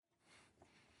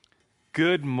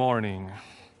Good morning.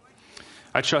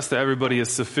 I trust that everybody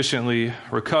is sufficiently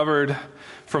recovered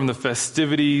from the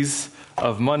festivities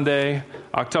of Monday.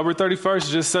 October 31st is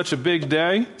just such a big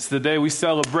day. It's the day we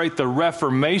celebrate the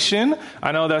Reformation.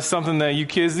 I know that's something that you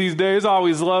kids these days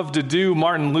always love to do.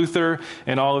 Martin Luther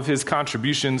and all of his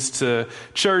contributions to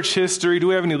church history. Do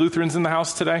we have any Lutherans in the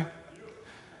house today?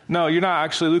 No, you're not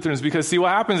actually Lutherans, because see, what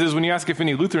happens is when you ask if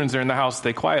any Lutherans are in the house,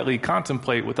 they quietly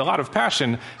contemplate with a lot of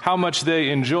passion how much they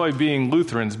enjoy being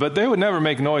Lutherans, but they would never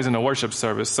make noise in a worship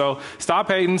service. So stop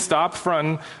hating, stop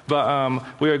fronting, but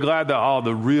we are glad that all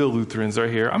the real Lutherans are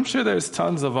here. I'm sure there's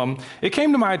tons of them. It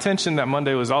came to my attention that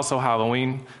Monday was also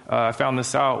Halloween. I found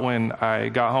this out when I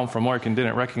got home from work and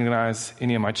didn't recognize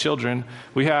any of my children.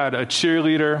 We had a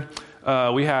cheerleader.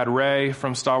 We had Ray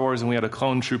from Star Wars, and we had a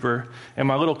clone trooper. And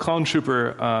my little clone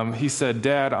trooper, he said,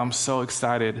 "Dad, I'm so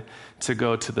excited to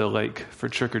go to the lake for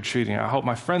trick-or-treating. I hope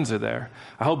my friends are there.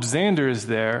 I hope Xander is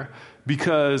there,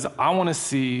 because I want to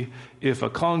see if a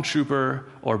clone trooper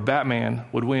or Batman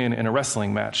would win in a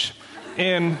wrestling match."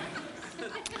 And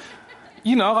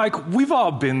you know, like, we've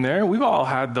all been there. We've all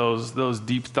had those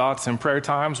deep thoughts and prayer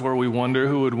times where we wonder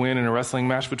who would win in a wrestling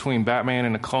match between Batman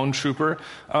and a clone trooper.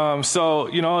 So,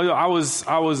 you know, I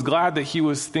was glad that he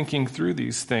was thinking through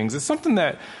these things. It's something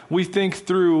that we think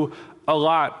through a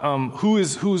lot.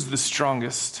 Who's the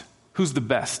strongest? Who's the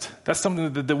best? That's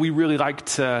something that we really like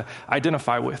to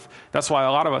identify with. That's why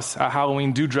a lot of us at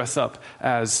Halloween do dress up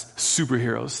as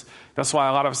superheroes. That's why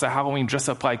a lot of us at Halloween dress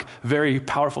up like very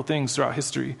powerful things throughout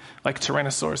history, like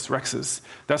Tyrannosaurus Rexes.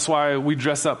 That's why we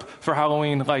dress up for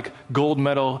Halloween like gold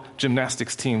medal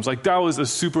gymnastics teams. Like, that was a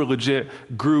super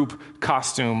legit group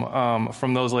costume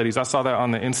from those ladies. I saw that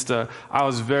on the Insta. I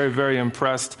was very, very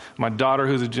impressed. My daughter,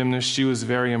 who's a gymnast, she was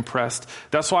very impressed.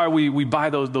 That's why we buy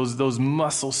those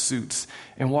muscle suits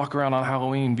and walk around on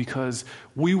Halloween, because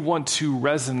we want to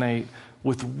resonate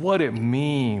with what it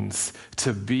means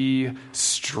to be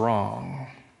strong.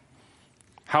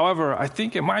 However, I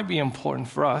think it might be important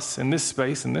for us in this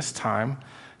space, in this time,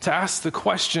 to ask the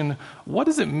question, what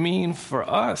does it mean for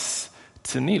us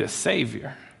to need a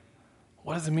Savior?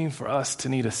 What does it mean for us to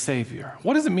need a Savior?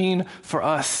 What does it mean for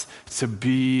us to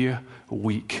be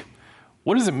weak?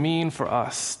 What does it mean for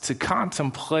us to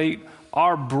contemplate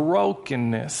our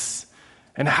brokenness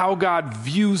and how God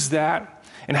views that,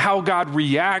 and how God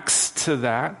reacts to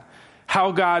that,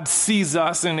 how God sees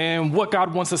us, and what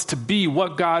God wants us to be,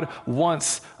 what God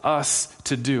wants us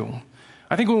to do?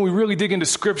 I think when we really dig into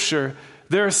Scripture,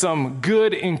 there are some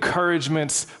good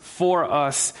encouragements for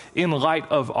us in light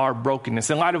of our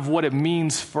brokenness, in light of what it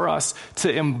means for us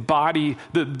to embody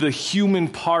the human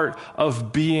part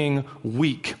of being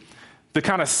weak. The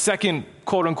kind of second,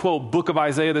 quote-unquote, book of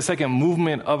Isaiah, the second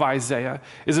movement of Isaiah,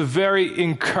 is a very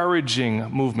encouraging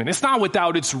movement. It's not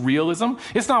without its realism.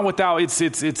 It's not without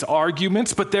its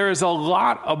arguments, but there is a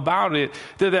lot about it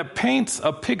that paints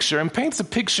a picture, and paints a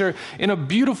picture in a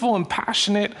beautiful and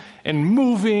passionate and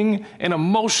moving and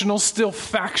emotional, still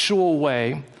factual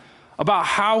way about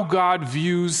how God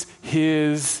views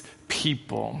his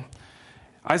people.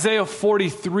 Isaiah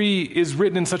 43 is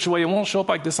written in such a way, it won't show up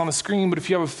like this on the screen, but if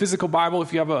you have a physical Bible,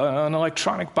 if you have an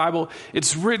electronic Bible,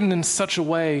 it's written in such a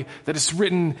way that it's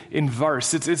written in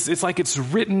verse. It's like it's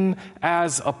written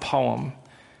as a poem.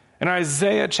 In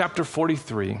Isaiah chapter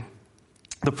 43,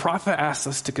 the prophet asks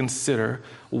us to consider,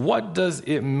 what does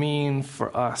it mean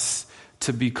for us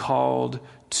to be called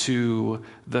to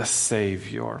the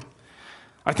Savior?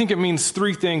 I think it means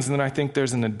three things, and then I think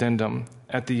there's an addendum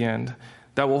at the end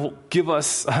that will give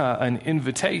us an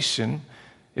invitation,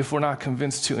 if we're not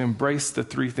convinced, to embrace the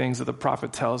three things that the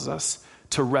prophet tells us,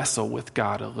 to wrestle with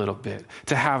God a little bit,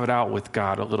 to have it out with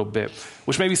God a little bit,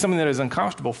 which may be something that is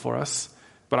uncomfortable for us,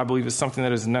 but I believe is something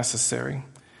that is necessary.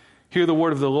 Hear the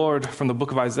word of the Lord from the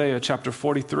book of Isaiah, chapter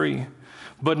 43.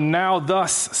 "But now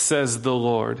thus says the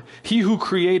Lord, he who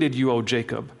created you, O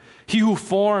Jacob, he who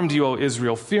formed you, O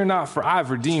Israel, fear not, for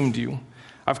I've redeemed you.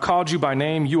 I've called you by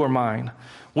name, you are mine.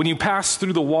 When you pass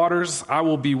through the waters, I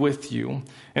will be with you,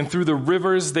 and through the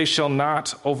rivers they shall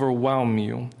not overwhelm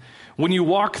you. When you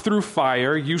walk through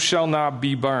fire, you shall not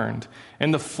be burned,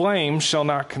 and the flame shall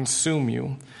not consume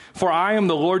you. For I am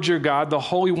the Lord your God, the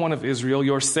Holy One of Israel,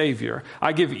 your Savior.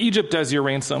 I give Egypt as your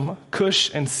ransom, Cush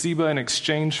and Seba in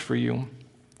exchange for you.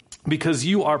 Because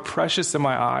you are precious in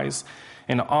my eyes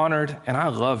and honored, and I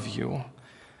love you.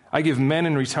 I give men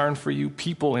in return for you,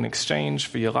 people in exchange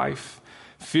for your life.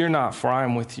 Fear not, for I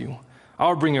am with you. I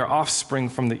will bring your offspring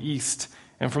from the east,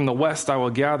 and from the west I will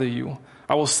gather you.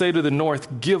 I will say to the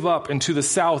north, give up, and to the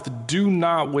south, do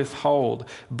not withhold.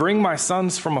 Bring my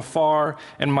sons from afar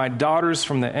and my daughters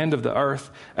from the end of the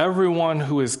earth, everyone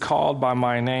who is called by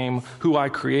my name, who I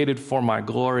created for my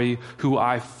glory, who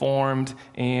I formed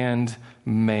and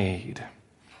made.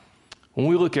 When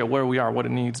we look at where we are, what it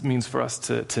means for us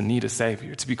to need a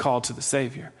Savior, to be called to the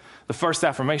Savior, the first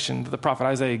affirmation that the prophet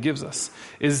Isaiah gives us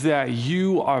is that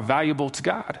you are valuable to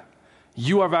God.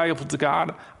 You are valuable to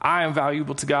God. I am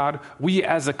valuable to God. We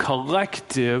as a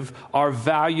collective are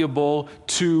valuable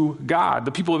to God.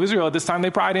 The people of Israel at this time, they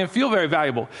probably didn't feel very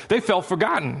valuable. They felt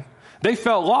forgotten. They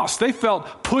felt lost. They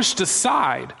felt pushed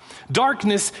aside.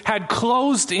 Darkness had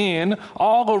closed in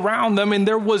all around them, and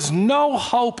there was no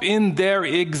hope in their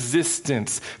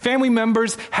existence. Family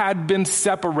members had been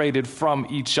separated from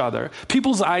each other.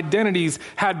 People's identities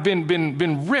had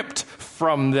been ripped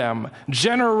from them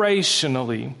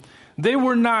generationally. They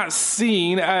were not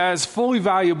seen as fully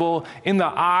valuable in the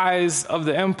eyes of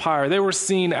the empire. They were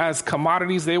seen as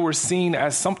commodities. They were seen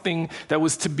as something that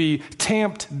was to be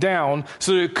tamped down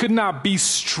so that it could not be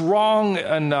strong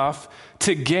enough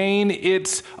to gain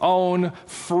its own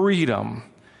freedom.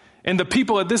 And the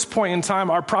people at this point in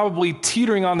time are probably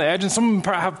teetering on the edge, and some of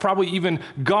them have probably even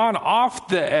gone off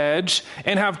the edge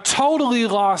and have totally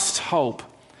lost hope.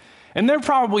 And they're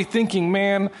probably thinking,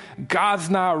 man,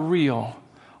 God's not real.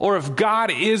 Or if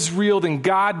God is real, then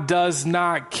God does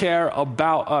not care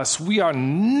about us. We are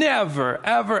never,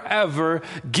 ever, ever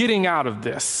getting out of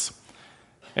this.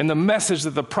 And the message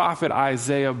that the prophet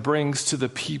Isaiah brings to the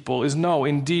people is, no,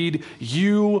 indeed,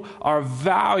 you are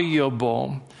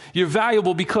valuable. You're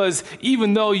valuable because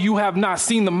even though you have not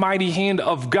seen the mighty hand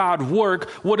of God work,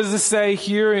 what does it say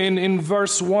here in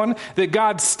verse 1? That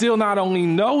God still not only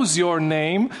knows your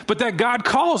name, but that God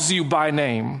calls you by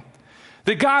name.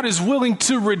 That God is willing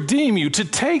to redeem you, to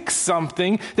take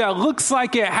something that looks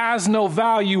like it has no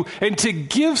value and to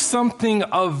give something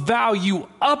of value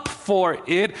up for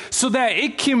it so that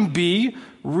it can be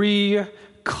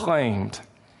reclaimed.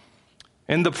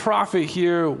 And the prophet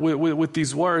here with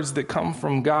these words that come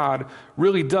from God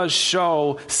really does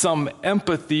show some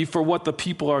empathy for what the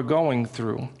people are going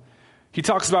through. He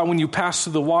talks about when you pass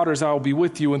through the waters, I will be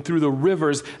with you, and through the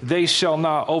rivers, they shall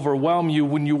not overwhelm you.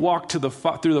 When you walk through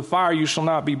the fire, you shall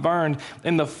not be burned,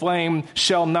 and the flame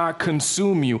shall not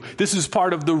consume you. This is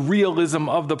part of the realism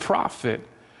of the prophet.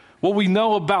 What we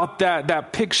know about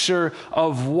that picture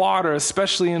of water,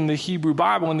 especially in the Hebrew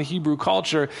Bible, in the Hebrew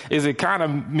culture, is it kind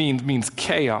of means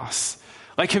chaos.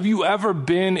 Like, have you ever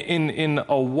been in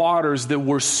waters that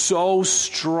were so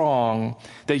strong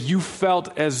that you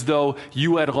felt as though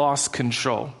you had lost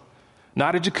control?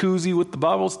 Not a jacuzzi with the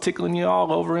bubbles tickling you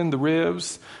all over in the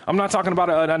ribs. I'm not talking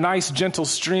about a nice, gentle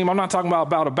stream. I'm not talking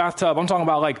about a bathtub. I'm talking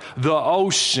about like the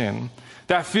ocean.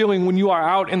 That feeling when you are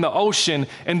out in the ocean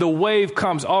and the wave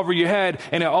comes over your head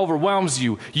and it overwhelms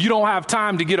you. You don't have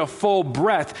time to get a full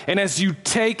breath. And as you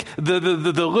take the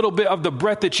little bit of the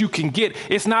breath that you can get,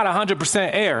 it's not 100%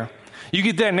 air. You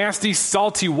get that nasty,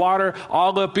 salty water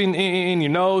all up in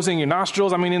your nose and your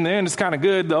nostrils. I mean, in the end, it's kind of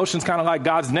good. The ocean's kind of like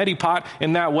God's neti pot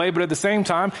in that way. But at the same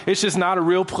time, it's just not a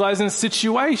real pleasant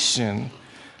situation.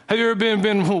 Have you ever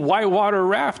been whitewater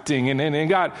rafting and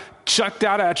got chucked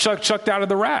out of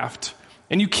the raft?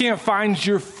 And you can't find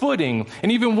your footing.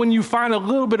 And even when you find a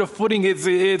little bit of footing,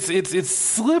 it's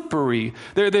slippery.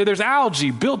 There's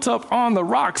algae built up on the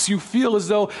rocks. You feel as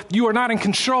though you are not in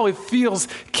control. It feels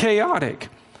chaotic.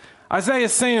 Isaiah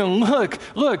is saying,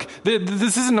 look,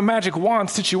 this isn't a magic wand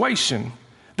situation.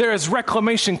 There is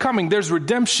reclamation coming. There's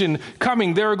redemption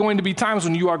coming. There are going to be times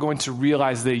when you are going to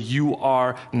realize that you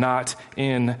are not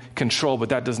in control. But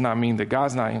that does not mean that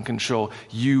God's not in control.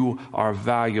 You are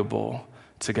valuable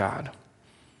to God.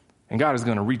 And God is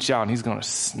going to reach out and he's going to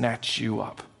snatch you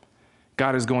up.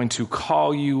 God is going to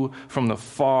call you from the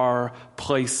far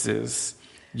places,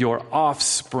 your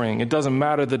offspring. It doesn't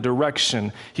matter the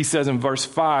direction. He says in verse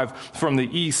 5, from the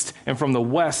east and from the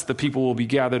west, the people will be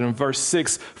gathered. In verse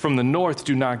 6, from the north,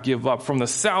 do not give up. From the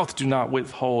south, do not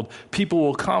withhold. People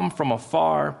will come from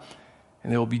afar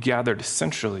and they will be gathered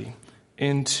centrally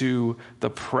into the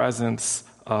presence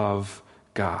of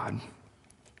God.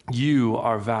 You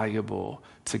are valuable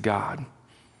to God.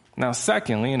 Now,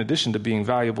 secondly, in addition to being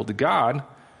valuable to God,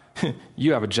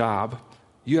 you have a job.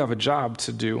 You have a job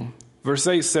to do. Verse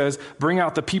 8 says, bring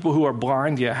out the people who are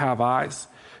blind yet have eyes,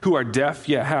 who are deaf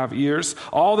yet have ears.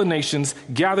 All the nations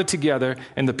gather together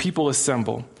and the people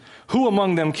assemble. Who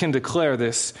among them can declare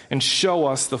this and show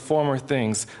us the former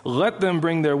things? Let them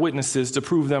bring their witnesses to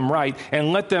prove them right,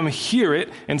 and let them hear it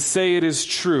and say it is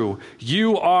true.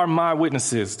 You are my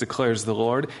witnesses, declares the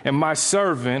Lord, and my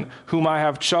servant whom I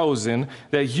have chosen,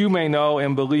 that you may know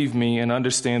and believe me and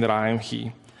understand that I am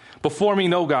he. Before me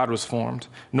no God was formed,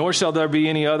 nor shall there be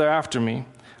any other after me.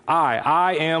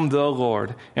 I am the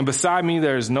Lord, and beside me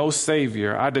there is no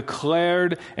Savior. I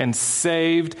declared and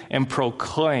saved and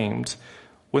proclaimed.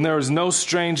 When there is no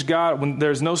strange God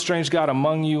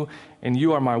among you, and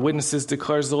you are my witnesses,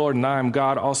 declares the Lord, and I am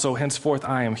God also, henceforth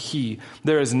I am he.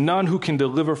 There is none who can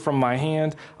deliver from my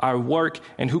hand. I work,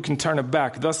 and who can turn it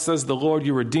back? Thus says the Lord,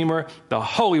 your Redeemer, the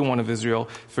Holy One of Israel.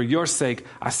 For your sake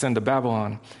I send to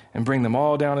Babylon, and bring them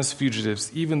all down as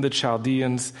fugitives, even the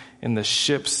Chaldeans in the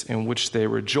ships in which they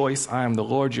rejoice. I am the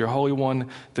Lord, your Holy One,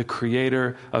 the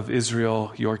Creator of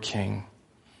Israel, your King.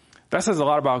 That says a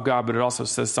lot about God, but it also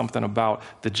says something about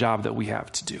the job that we have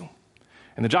to do.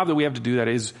 And the job that we have to do that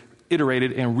is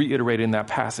iterated and reiterated in that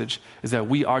passage is that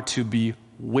we are to be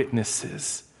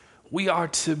witnesses. We are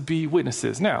to be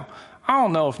witnesses. Now, I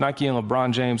don't know if Nike and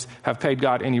LeBron James have paid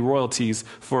God any royalties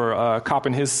for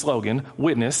copping his slogan,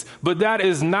 witness, but that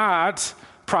is not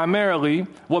primarily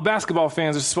what basketball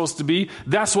fans are supposed to be.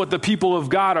 That's what the people of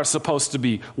God are supposed to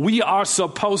be. We are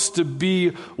supposed to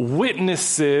be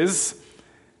witnesses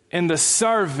in the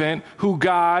servant who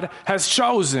God has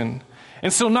chosen.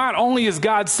 And so not only is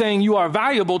God saying you are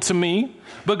valuable to me,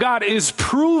 but God is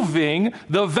proving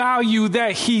the value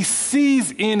that he sees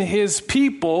in his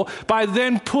people by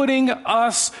then putting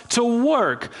us to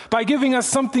work, by giving us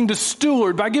something to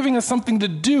steward, by giving us something to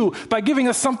do, by giving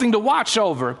us something to watch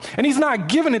over. And he's not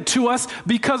giving it to us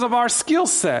because of our skill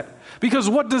set. Because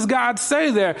what does God say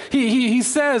there? He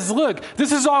says, look,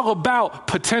 this is all about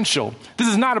potential. This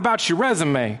is not about your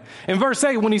resume. In verse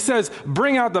 8, when he says,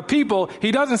 bring out the people,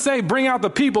 he doesn't say bring out the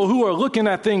people who are looking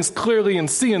at things clearly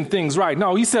and seeing things right.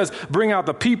 No, he says bring out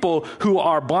the people who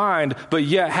are blind but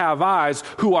yet have eyes,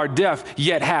 who are deaf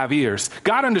yet have ears.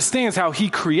 God understands how he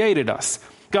created us.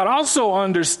 God also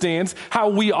understands how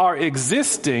we are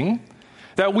existing,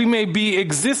 that we may be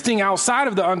existing outside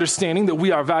of the understanding that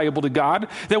we are valuable to God,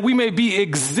 that we may be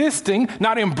existing,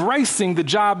 not embracing the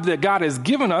job that God has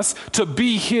given us to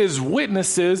be his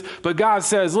witnesses. But God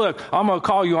says, look, I'm going to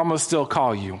call you, I'm going to still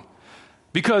call you.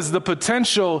 Because the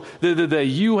potential that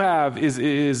you have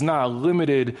is not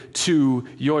limited to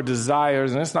your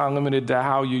desires, and it's not limited to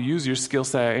how you use your skill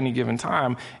set at any given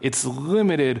time. It's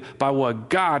limited by what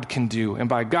God can do and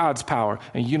by God's power.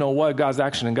 And you know what? God's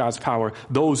action and God's power,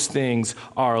 those things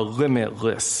are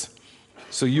limitless.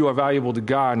 So you are valuable to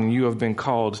God, and you have been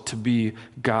called to be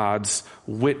God's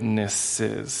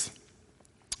witnesses.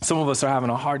 Some of us are having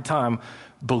a hard time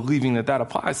believing that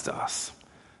applies to us.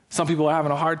 Some people are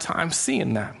having a hard time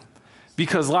seeing that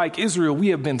because, like Israel, we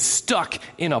have been stuck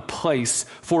in a place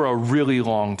for a really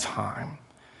long time.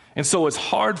 And so it's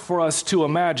hard for us to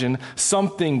imagine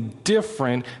something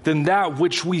different than that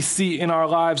which we see in our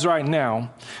lives right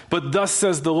now. But thus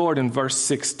says the Lord in verse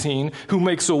 16, who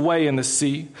makes a way in the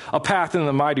sea, a path in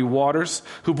the mighty waters,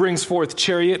 who brings forth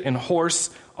chariot and horse,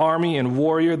 army and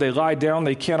warrior. They lie down,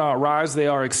 they cannot rise, they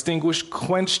are extinguished,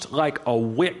 quenched like a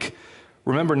wick.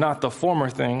 Remember not the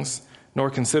former things, nor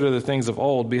consider the things of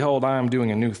old. Behold, I am doing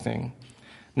a new thing.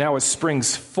 Now it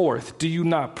springs forth. Do you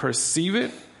not perceive it?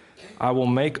 I will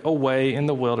make a way in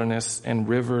the wilderness and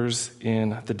rivers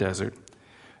in the desert.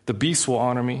 The beasts will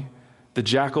honor me, the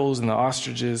jackals and the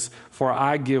ostriches, for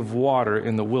I give water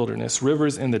in the wilderness,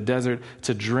 rivers in the desert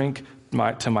to drink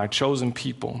to my chosen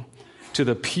people, to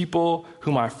the people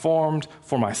whom I formed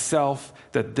for myself,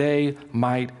 that they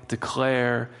might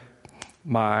declare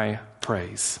my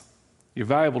praise. You're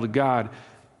valuable to God.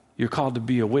 You're called to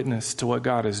be a witness to what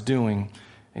God is doing.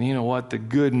 And you know what? The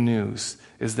good news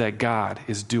is that God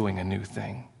is doing a new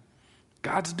thing.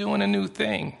 God's doing a new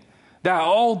thing. That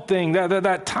old thing,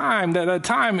 that time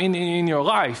in your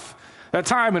life, that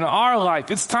time in our life,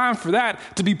 it's time for that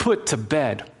to be put to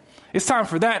bed. It's time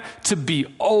for that to be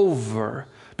over.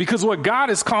 Because what God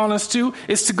is calling us to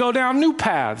is to go down new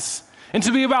paths. And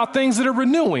to be about things that are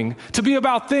renewing, to be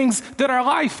about things that are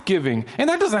life-giving. And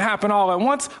that doesn't happen all at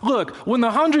once. Look, when the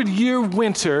 100-year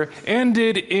winter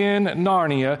ended in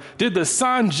Narnia, did the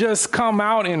sun just come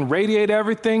out and radiate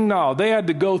everything? No, they had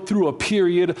to go through a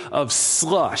period of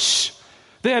slush.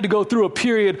 They had to go through a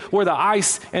period where the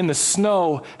ice and the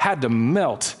snow had to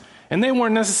melt. And they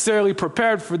weren't necessarily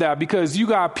prepared for that because you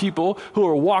got people who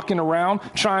are walking around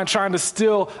trying to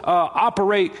still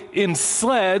operate in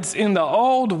sleds in the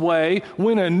old way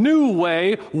when a new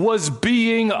way was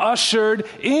being ushered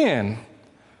in.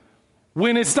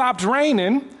 When it stopped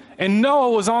raining And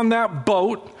Noah was on that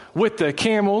boat with the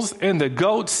camels and the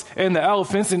goats and the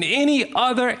elephants and any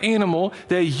other animal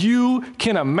that you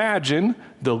can imagine,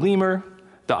 the lemur,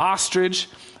 the ostrich,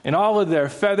 and all of their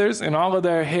feathers and all of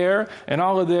their hair and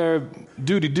all of their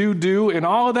doo-doo-doo-doo and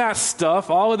all of that stuff,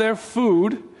 all of their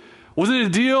food. Was it a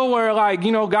deal where,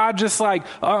 God just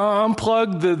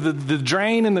unplugged the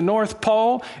drain in the North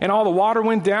Pole and all the water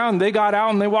went down and they got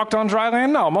out and they walked on dry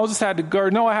land? No,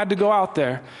 Noah had to go out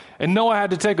there. And Noah had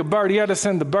to take a bird. He had to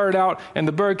send the bird out and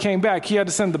the bird came back. He had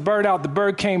to send the bird out. The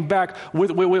bird came back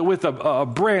with a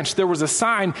branch. There was a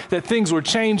sign that things were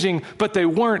changing, but they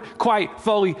weren't quite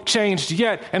fully changed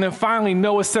yet. And then finally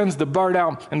Noah sends the bird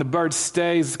out and the bird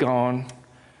stays gone.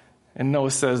 And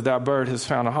Noah says that bird has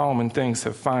found a home and things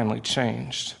have finally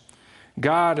changed.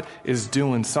 God is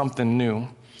doing something new.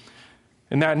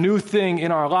 And that new thing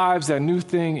in our lives, that new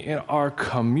thing in our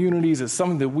communities is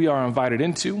something that we are invited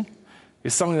into.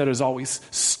 It's something that is always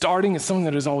starting. It's something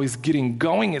that is always getting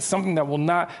going. It's something that will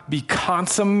not be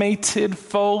consummated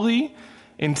fully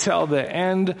until the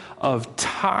end of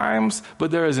times. But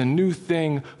there is a new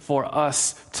thing for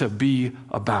us to be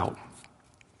about.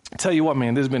 I tell you what,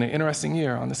 man, this has been an interesting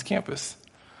year on this campus.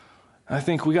 I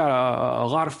think we got a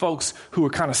lot of folks who are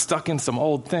kind of stuck in some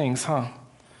old things, huh?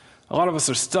 A lot of us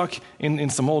are stuck in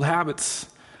some old habits.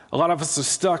 A lot of us are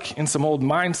stuck in some old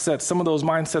mindsets. Some of those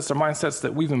mindsets are mindsets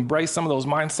that we've embraced. Some of those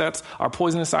mindsets are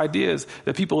poisonous ideas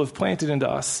that people have planted into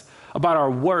us about our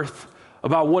worth,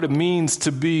 about what it means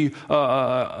to be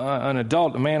an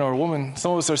adult, a man or a woman.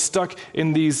 Some of us are stuck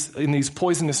in these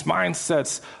poisonous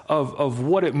mindsets of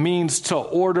what it means to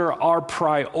order our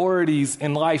priorities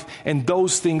in life, and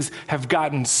those things have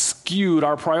gotten skewed.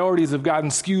 Our priorities have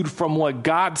gotten skewed from what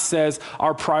God says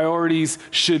our priorities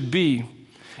should be.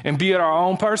 And be it our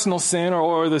own personal sin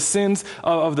or the sins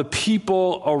of the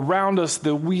people around us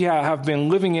that we have been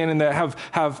living in and that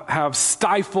have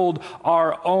stifled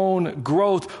our own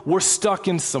growth, we're stuck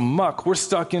in some muck. We're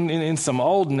stuck in some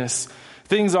oldness.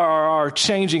 Things are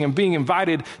changing and being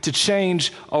invited to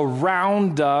change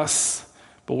around us.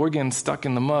 But we're getting stuck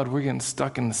in the mud. We're getting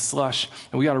stuck in the slush.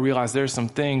 And we got to realize there's some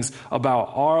things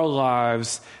about our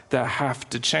lives that have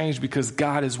to change because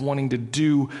God is wanting to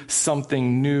do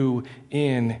something new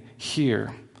in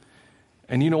here.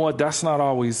 And you know what? That's not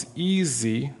always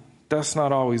easy. But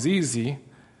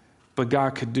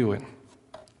God could do it.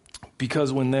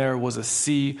 Because when there was a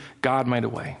sea, God made a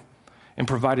way and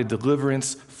provided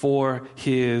deliverance for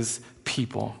his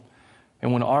people.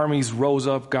 And when armies rose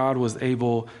up, God was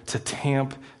able to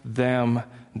tamp them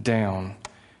down.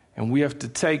 And we have to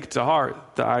take to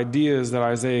heart the ideas that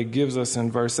Isaiah gives us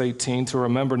in verse 18, to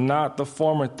remember not the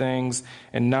former things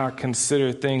and not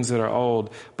consider things that are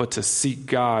old, but to seek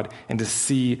God and to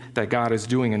see that God is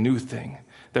doing a new thing,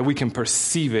 that we can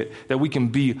perceive it, that we can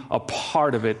be a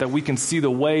part of it, that we can see the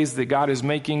ways that God is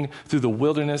making through the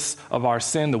wilderness of our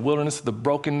sin, the wilderness of the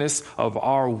brokenness of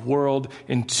our world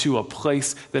into a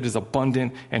place that is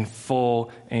abundant and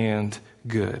full and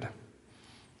good.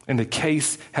 And the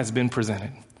case has been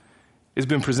presented. It's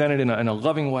been presented in a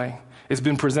loving way. It's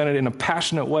been presented in a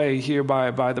passionate way here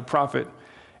by the prophet.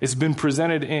 It's been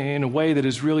presented in a way that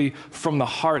is really from the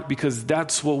heart, because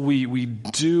that's what we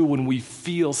do when we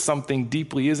feel something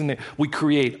deeply, isn't it? We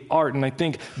create art. And I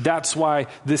think that's why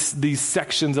these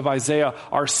sections of Isaiah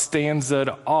are stanza'd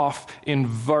off in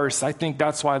verse. I think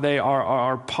that's why they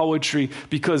are poetry,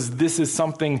 because this is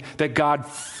something that God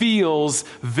feels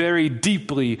very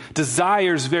deeply,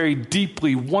 desires very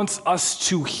deeply, wants us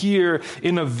to hear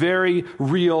in a very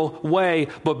real way.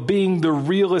 But being the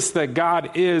realist that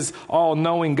God is,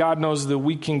 all-knowing, God knows that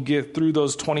we can get through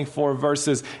those 24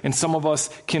 verses, and some of us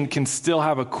can still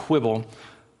have a quibble.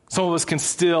 Some of us can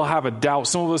still have a doubt.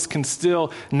 Some of us can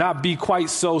still not be quite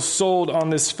so sold on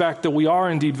this fact that we are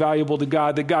indeed valuable to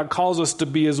God, that God calls us to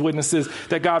be his witnesses,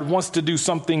 that God wants to do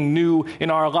something new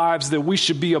in our lives, that we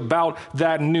should be about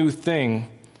that new thing.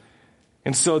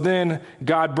 And so then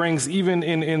God brings, even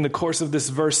in the course of this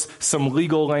verse, some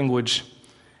legal language.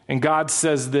 And God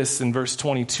says this in verse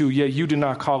 22, "Yet you do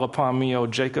not call upon me, O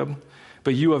Jacob,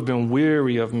 but you have been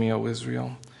weary of me, O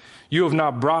Israel. You have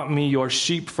not brought me your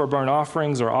sheep for burnt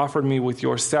offerings or offered me with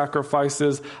your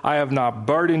sacrifices. I have not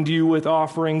burdened you with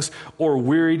offerings or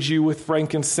wearied you with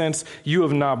frankincense. You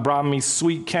have not brought me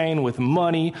sweet cane with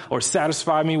money or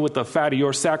satisfied me with the fat of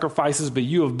your sacrifices, but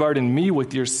you have burdened me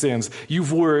with your sins.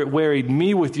 You've wearied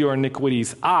me with your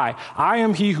iniquities. I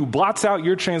am he who blots out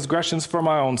your transgressions for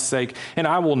my own sake, and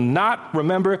I will not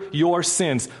remember your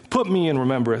sins. Put me in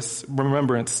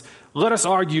remembrance. Let us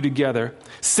argue together.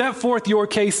 Set forth your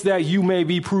case that you may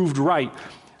be proved right.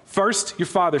 First, your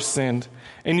fathers sinned,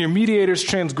 and your mediators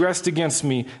transgressed against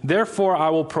me. Therefore, I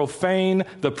will profane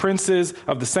the princes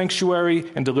of the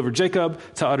sanctuary and deliver Jacob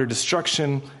to utter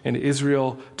destruction and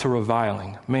Israel to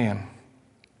reviling. Man,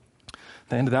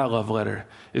 the end of that love letter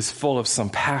is full of some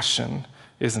passion,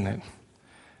 isn't it?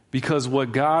 Because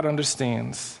what God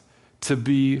understands to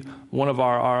be one of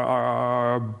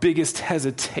our biggest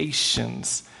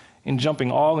hesitations in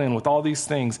jumping all in with all these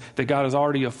things that God has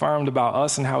already affirmed about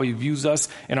us and how he views us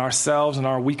and ourselves and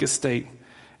our weakest state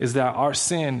is that our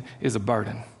sin is a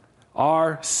burden.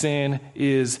 Our sin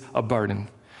is a burden.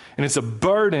 And it's a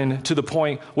burden to the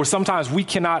point where sometimes we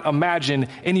cannot imagine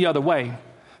any other way.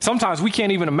 Sometimes we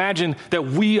can't even imagine that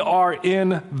we are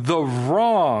in the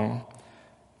wrong.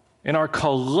 And our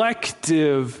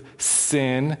collective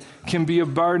sin can be a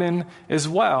burden as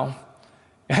well.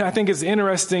 And I think it's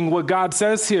interesting what God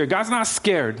says here. God's not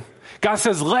scared. God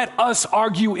says, let us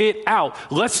argue it out.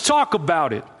 Let's talk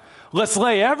about it. Let's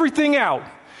lay everything out.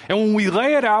 And when we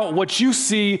lay it out, what you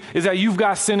see is that you've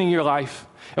got sin in your life.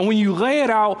 And when you lay it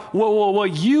out,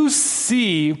 what you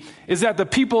see is that the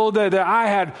people that I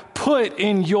had put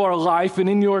in your life and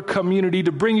in your community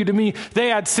to bring you to me, they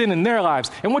had sin in their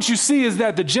lives. And what you see is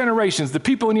that the generations, the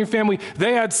people in your family,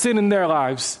 they had sin in their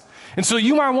lives. And so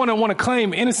you might want to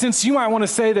claim innocence. You might want to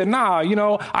say that,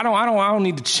 I don't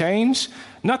need to change.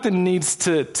 Nothing needs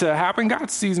to happen. God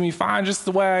sees me fine just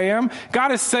the way I am.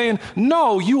 God is saying,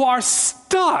 no, you are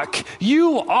stuck.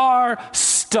 You are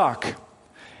stuck.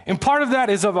 And part of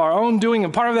that is of our own doing,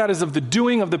 and part of that is of the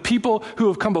doing of the people who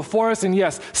have come before us. And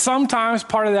yes, sometimes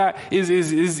part of that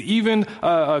is even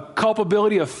a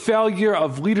culpability, a failure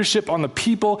of leadership on the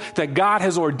people that God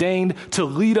has ordained to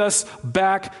lead us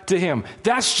back to him.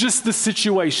 That's just the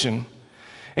situation.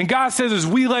 And God says, as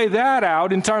we lay that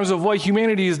out in terms of what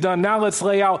humanity has done, now let's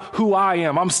lay out who I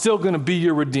am. I'm still going to be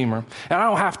your redeemer. And I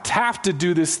don't have to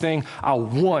do this thing. I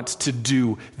want to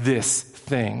do this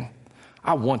thing.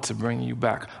 I want to bring you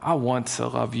back. I want to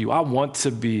love you. I want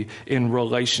to be in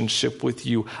relationship with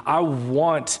you. I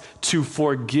want to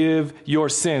forgive your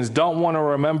sins. Don't want to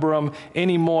remember them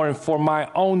anymore. And for my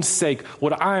own sake,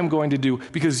 what I am going to do,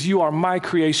 because you are my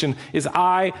creation, is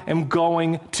I am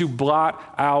going to blot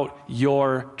out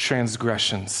your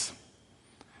transgressions.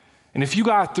 And if you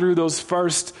got through those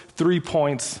first 3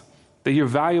 points, that you're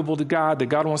valuable to God, that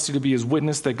God wants you to be his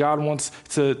witness, that God wants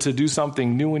to do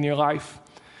something new in your life,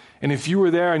 and if you were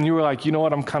there and you were like, you know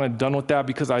what, I'm kind of done with that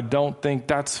because I don't think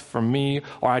that's for me,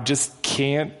 or I just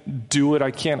can't do it, I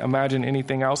can't imagine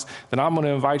anything else, then I'm going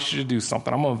to invite you to do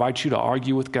something. I'm going to invite you to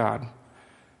argue with God.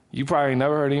 You probably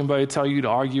never heard anybody tell you to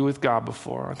argue with God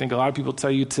before. I think a lot of people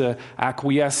tell you to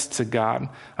acquiesce to God.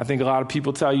 I think a lot of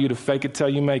people tell you to fake it till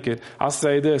you make it. I'll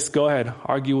say this, go ahead,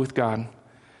 argue with God.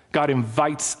 God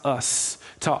invites us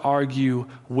to argue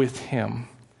with him.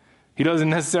 He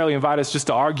doesn't necessarily invite us just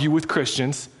to argue with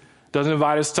Christians. Doesn't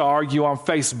invite us to argue on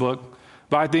Facebook.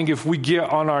 But I think if we get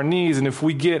on our knees and if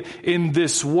we get in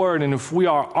this word and if we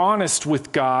are honest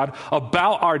with God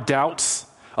about our doubts,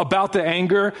 about the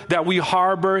anger that we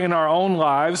harbor in our own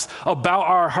lives, about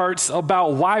our hurts,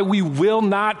 about why we will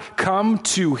not come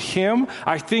to him,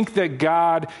 I think that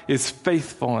God is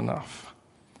faithful enough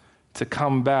to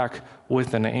come back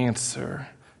with an answer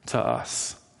to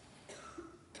us.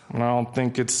 And I don't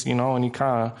think it's, any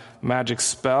kind of magic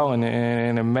spell, and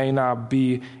it may not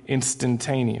be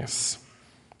instantaneous.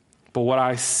 But what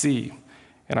I see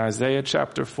in Isaiah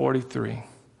chapter 43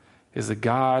 is a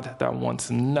God that wants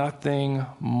nothing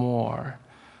more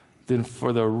than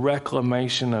for the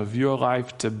reclamation of your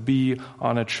life to be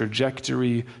on a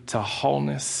trajectory to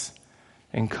wholeness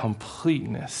and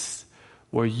completeness,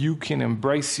 where you can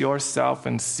embrace yourself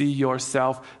and see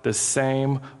yourself the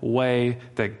same way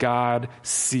that God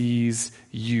sees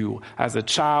you, as a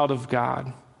child of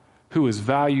God who is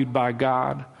valued by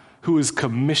God, who is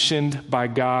commissioned by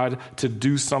God to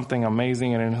do something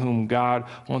amazing, and in whom God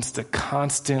wants to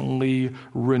constantly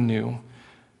renew.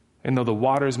 And though the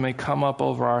waters may come up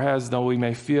over our heads, though we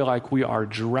may feel like we are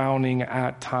drowning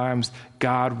at times,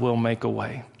 God will make a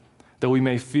way. Though we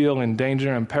may feel in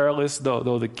danger and perilous,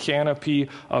 though the canopy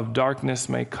of darkness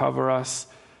may cover us,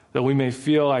 though we may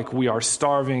feel like we are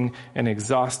starving and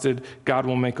exhausted, God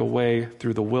will make a way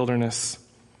through the wilderness,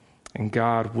 and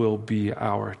God will be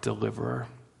our deliverer.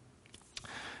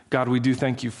 God, we do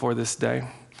thank you for this day.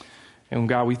 And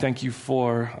God, we thank you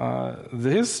for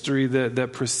the history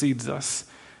that precedes us.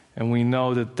 And we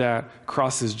know that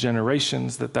crosses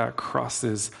generations, that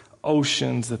crosses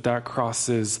oceans, that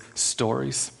crosses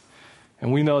stories.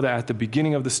 And we know that at the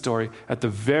beginning of the story, at the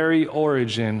very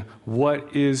origin,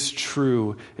 what is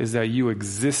true is that you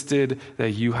existed,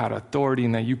 that you had authority,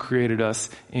 and that you created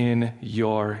us in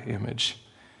your image.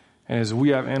 And as we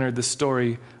have entered the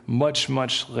story much,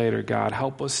 much later, God,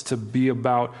 help us to be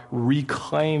about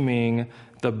reclaiming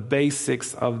the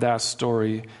basics of that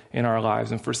story in our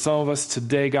lives. And for some of us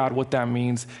today, God, what that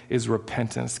means is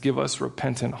repentance. Give us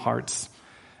repentant hearts.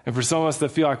 And for some of us that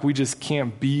feel like we just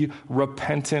can't be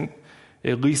repentant,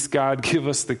 at least, God, give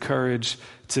us the courage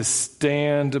to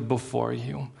stand before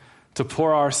you, to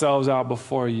pour ourselves out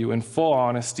before you in full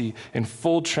honesty, in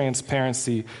full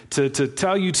transparency, to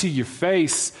tell you to your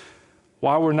face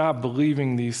why we're not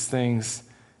believing these things,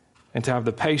 and to have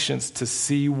the patience to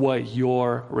see what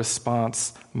your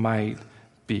response might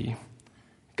be.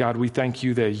 God, we thank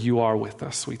you that you are with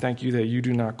us. We thank you that you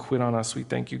do not quit on us. We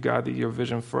thank you, God, that your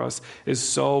vision for us is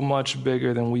so much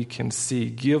bigger than we can see.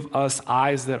 Give us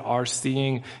eyes that are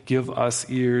seeing. Give us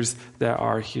ears that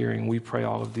are hearing. We pray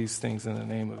all of these things in the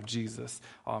name of Jesus.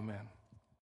 Amen.